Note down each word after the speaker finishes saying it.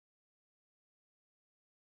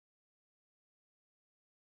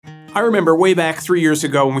I remember way back 3 years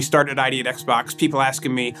ago when we started ID at Xbox, people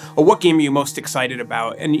asking me, oh, what game are you most excited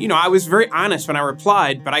about? And, you know, I was very honest when I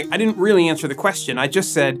replied, but I didn't really answer the question. I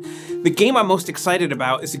just said, the game I'm most excited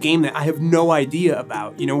about is a game that I have no idea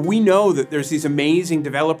about. You know, we know that there's these amazing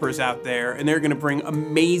developers out there, and they're going to bring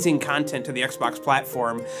amazing content to the Xbox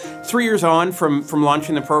platform. 3 years on from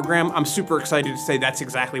launching the program, I'm super excited to say that's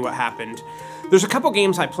exactly what happened. There's a couple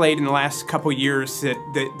games I played in the last couple years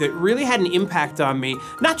that really had an impact on me,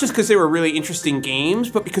 not just because they were really interesting games,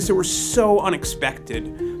 but because they were so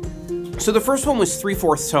unexpected. So the first one was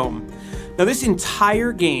 3/4 Home. Now this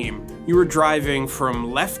entire game, you were driving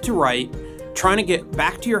from left to right, trying to get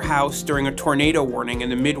back to your house during a tornado warning in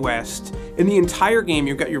the Midwest. In the entire game,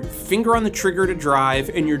 you've got your finger on the trigger to drive,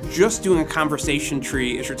 and you're just doing a conversation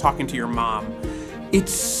tree as you're talking to your mom.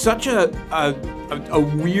 It's such a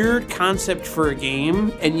weird concept for a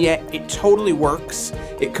game, and yet it totally works.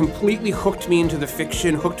 It completely hooked me into the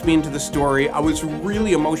fiction, hooked me into the story. I was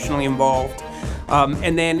really emotionally involved.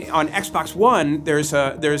 And then on Xbox One, there's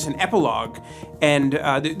an epilogue, and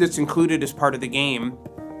that's included as part of the game.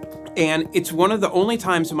 And it's one of the only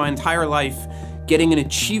times in my entire life getting an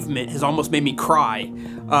achievement has almost made me cry.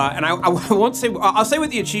 And I won't say, I'll say what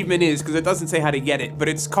the achievement is because it doesn't say how to get it, but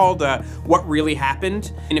it's called What Really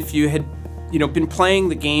Happened. And if you had, you know, been playing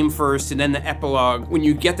the game first and then the epilogue, when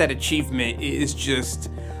you get that achievement, it is just...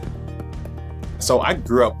 So I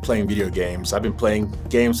grew up playing video games. I've been playing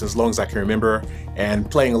games as long as I can remember and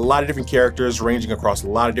playing a lot of different characters ranging across a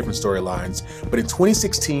lot of different storylines. But in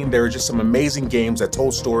 2016, there were just some amazing games that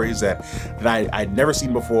told stories that I'd never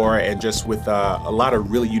seen before, and just with a lot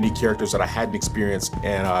of really unique characters that I hadn't experienced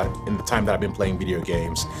in the time that I've been playing video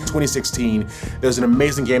games. 2016, there's an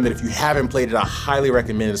amazing game that if you haven't played it, I highly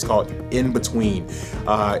recommend it. It's called In Between.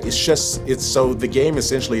 The game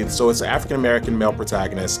essentially, it's an African-American male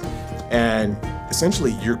protagonist, and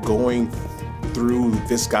essentially you're going through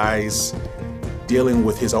this guy's dealing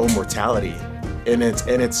with his own mortality, and it's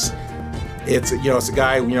a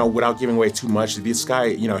guy, you know, without giving away too much, this guy,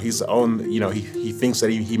 you know, he's he thinks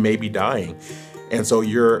that he may be dying, and so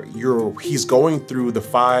he's going through the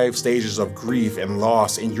 5 stages of grief and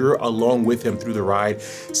loss, and you're along with him through the ride,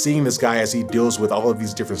 seeing this guy as he deals with all of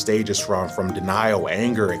these different stages from denial,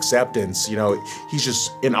 anger, acceptance. You know, he's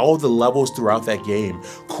just in all of the levels throughout that game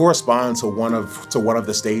correspond to one of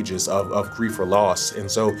the stages of grief or loss.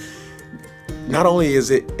 And so not only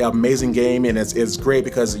is it an amazing game, and it's great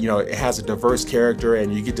because, you know, it has a diverse character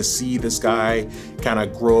and you get to see this guy kind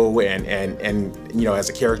of grow and you know, as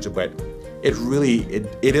a character, but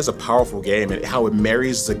it is a powerful game, and how it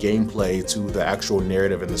marries the gameplay to the actual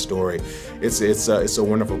narrative and the story. It's a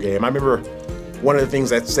wonderful game. I remember one of the things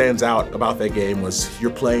that stands out about that game was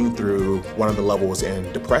you're playing through one of the levels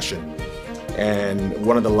in depression, and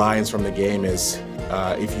one of the lines from the game is,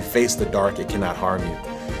 if you face the dark, it cannot harm you.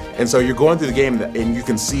 And so you're going through the game, and you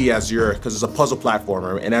can see because it's a puzzle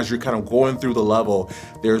platformer, and as you're kind of going through the level,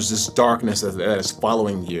 there's this darkness that is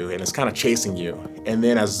following you, and it's kind of chasing you. And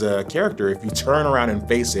then as a character, if you turn around and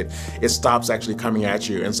face it, it stops actually coming at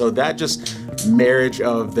you. And so that just marriage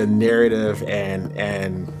of the narrative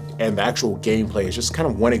and the actual gameplay is just kind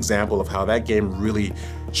of one example of how that game really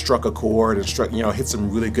struck a chord and hit some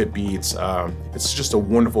really good beats. It's just a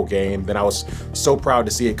wonderful game that I was so proud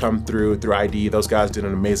to see it come through ID. Those guys did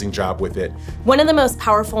an amazing job with it. One of the most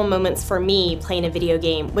powerful moments for me playing a video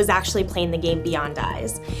game was actually playing the game Beyond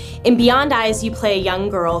Eyes. In Beyond Eyes, you play a young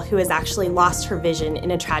girl who has actually lost her vision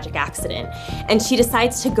in a tragic accident, and she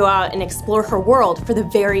decides to go out and explore her world for the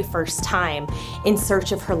very first time in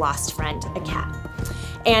search of her lost friend, a cat.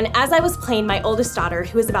 And as I was playing, my oldest daughter,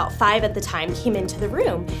 who was about 5 at the time, came into the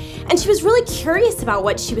room. And she was really curious about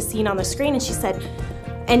what she was seeing on the screen, and she said,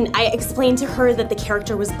 and I explained to her that the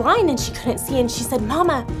character was blind and she couldn't see, and she said,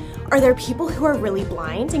 "Mama, are there people who are really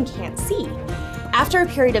blind and can't see?" After a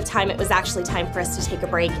period of time, it was actually time for us to take a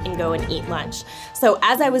break and go and eat lunch. So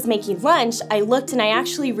as I was making lunch, I looked and I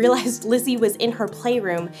actually realized Lizzie was in her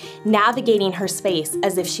playroom navigating her space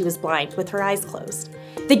as if she was blind with her eyes closed.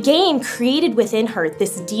 The game created within her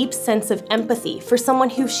this deep sense of empathy for someone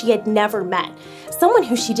who she had never met, someone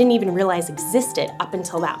who she didn't even realize existed up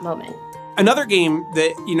until that moment. Another game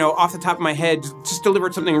that, you know, off the top of my head, just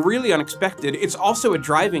delivered something really unexpected, it's also a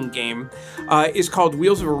driving game, is called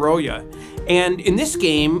Wheels of Arroyo. And in this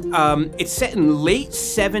game, it's set in late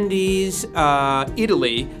 70s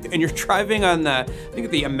Italy, and you're driving on I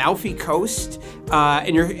think the Amalfi Coast,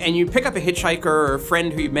 and you pick up a hitchhiker or a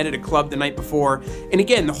friend who you met at a club the night before. And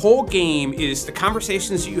again, the whole game is the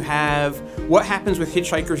conversations you have, what happens with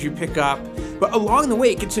hitchhikers you pick up, But along the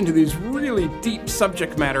way, it gets into these really deep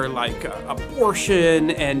subject matter like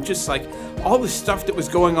abortion and just like all the stuff that was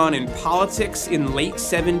going on in politics in late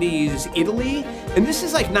 70s Italy. And this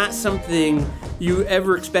is like not something you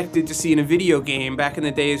ever expected to see in a video game back in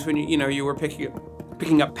the days when you were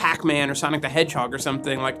picking up Pac-Man or Sonic the Hedgehog or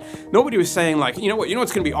something. Like, nobody was saying like, you know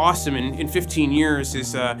what's gonna be awesome in 15 years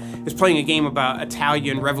is playing a game about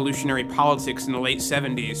Italian revolutionary politics in the late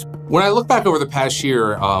 70s. When I look back over the past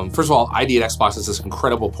year, first of all, ID at Xbox has this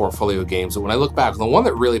incredible portfolio of games. But when I look back, the one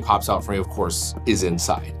that really pops out for me, of course, is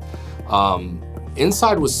Inside.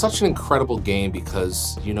 Inside was such an incredible game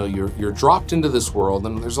because you're dropped into this world,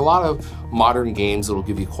 and there's a lot of modern games that will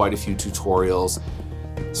give you quite a few tutorials.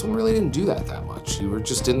 This one really didn't do that much. You were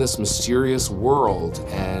just in this mysterious world,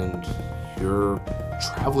 and you're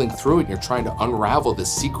traveling through it, and you're trying to unravel the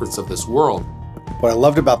secrets of this world. What I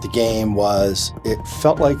loved about the game was it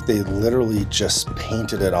felt like they literally just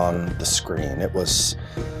painted it on the screen.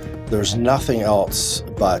 There's nothing else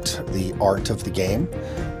but the art of the game.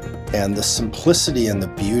 And the simplicity and the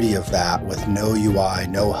beauty of that with no UI,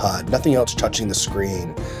 no HUD, nothing else touching the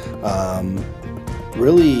screen,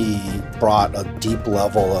 really brought a deep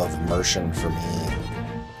level of immersion for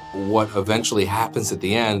me. What eventually happens at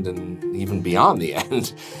the end and even beyond the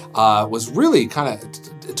end was really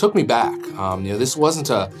it took me back. This wasn't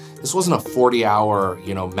a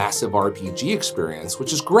 40-hour, massive RPG experience,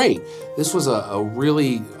 which is great. This was a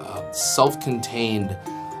really self-contained,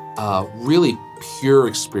 really pure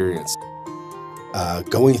experience.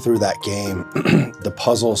 Going through that game, the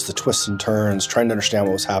puzzles, the twists and turns, trying to understand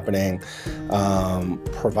what was happening,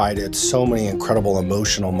 provided so many incredible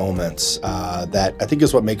emotional moments that I think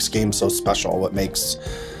is what makes games so special, what makes,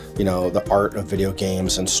 the art of video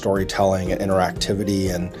games and storytelling and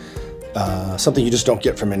interactivity and something you just don't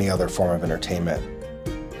get from any other form of entertainment.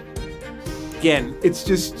 Again, it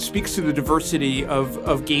just speaks to the diversity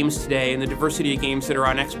of games today and the diversity of games that are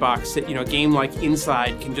on Xbox, that, a game like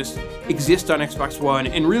Inside can just exist on Xbox One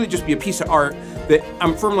and really just be a piece of art that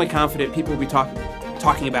I'm firmly confident people will be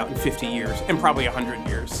talking about in 50 years and probably 100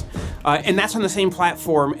 years. And that's on the same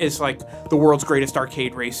platform as like the world's greatest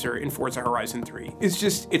arcade racer in Forza Horizon 3.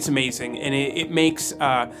 It's amazing, and it makes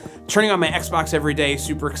turning on my Xbox every day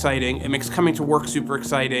super exciting. It makes coming to work super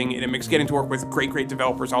exciting, and it makes getting to work with great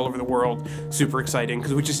developers all over the world super exciting,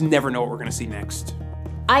 because we just never know what we're gonna see next.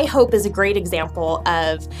 iHope is a great example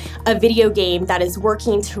of a video game that is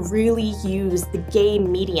working to really use the game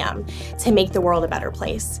medium to make the world a better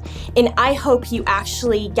place. In iHope, you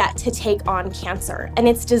actually get to take on cancer, and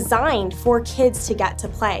it's designed for kids to get to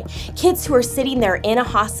play. Kids who are sitting there in a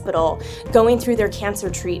hospital going through their cancer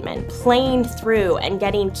treatment, playing through and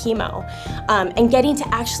getting chemo, and getting to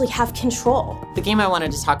actually have control. The game I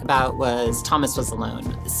wanted to talk about was Thomas Was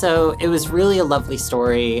Alone. So it was really a lovely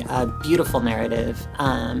story, a beautiful narrative.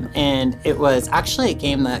 And it was actually a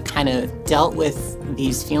game that kind of dealt with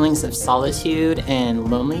these feelings of solitude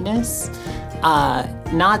and loneliness.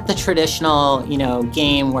 Not the traditional,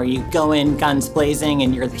 game where you go in guns blazing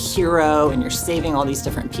and you're the hero and you're saving all these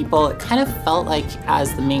different people. It kind of felt like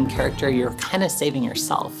as the main character, you're kind of saving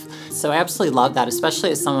yourself. So I absolutely love that,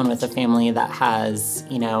 especially as someone with a family that has,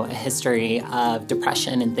 a history of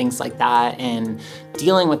depression and things like that, and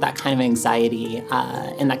dealing with that kind of anxiety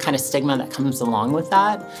and that kind of stigma that comes along with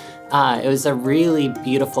that. It was a really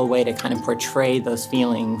beautiful way to kind of portray those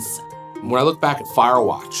feelings. When I look back at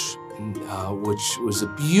Firewatch, which was a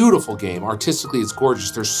beautiful game. Artistically, it's gorgeous.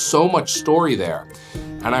 There's so much story there.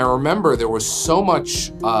 And I remember there was so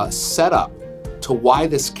much setup to why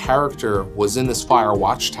this character was in this fire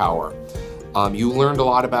watchtower. You learned a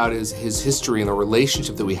lot about his history and the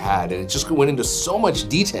relationship that we had, and it just went into so much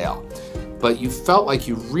detail. But you felt like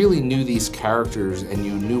you really knew these characters, and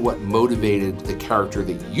you knew what motivated the character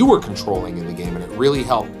that you were controlling in the game, and it really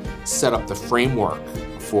helped set up the framework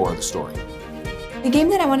for the story. The game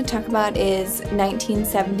that I want to talk about is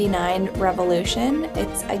 1979 Revolution.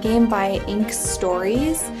 It's a game by Ink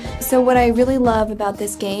Stories. So what I really love about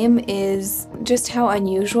this game is just how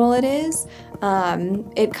unusual it is.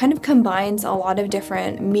 It kind of combines a lot of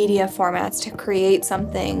different media formats to create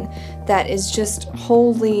something that is just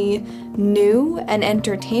wholly new and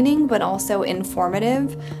entertaining, but also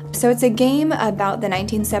informative. So it's a game about the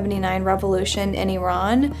 1979 revolution in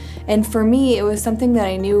Iran, and for me it was something that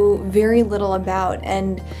I knew very little about,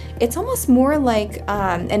 and it's almost more like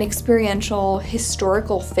an experiential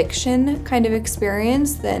historical fiction kind of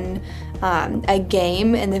experience than a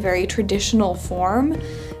game in the very traditional form.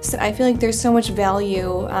 So I feel like there's so much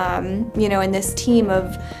value, in this team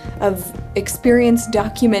of experienced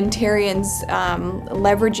documentarians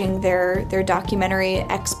leveraging their documentary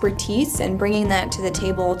expertise and bringing that to the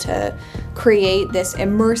table to create this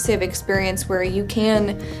immersive experience where you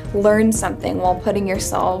can learn something while putting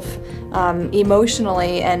yourself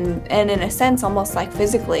emotionally and in a sense almost like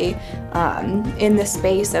physically in the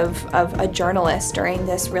space of a journalist during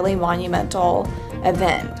this really monumental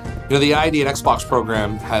event. You know, the ID at Xbox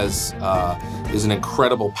program is an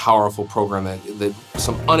incredible, powerful program that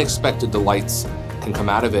some unexpected delights can come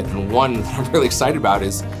out of it. And one that I'm really excited about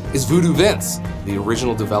is Voodoo Vince, the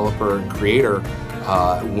original developer and creator,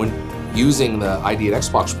 when using the ID at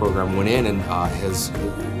Xbox program, went in and has,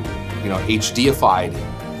 HDified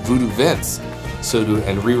Voodoo Vince,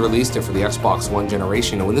 and re-released it for the Xbox One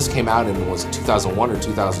generation. And when this came out in, was it 2001 or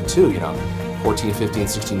 2002, 14, 15,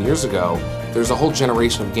 16 years ago, there's a whole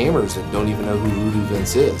generation of gamers that don't even know who Voodoo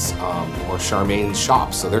Vince is, or Charmaine's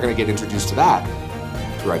Shops. So they're going to get introduced to that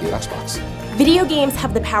through ID at Xbox. Video games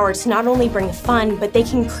have the power to not only bring fun, but they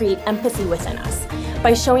can create empathy within us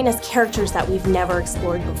by showing us characters that we've never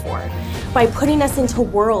explored before, by putting us into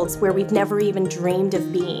worlds where we've never even dreamed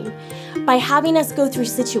of being, by having us go through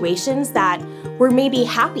situations that we're maybe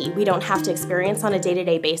happy we don't have to experience on a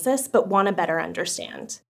day-to-day basis, but want to better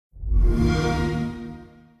understand.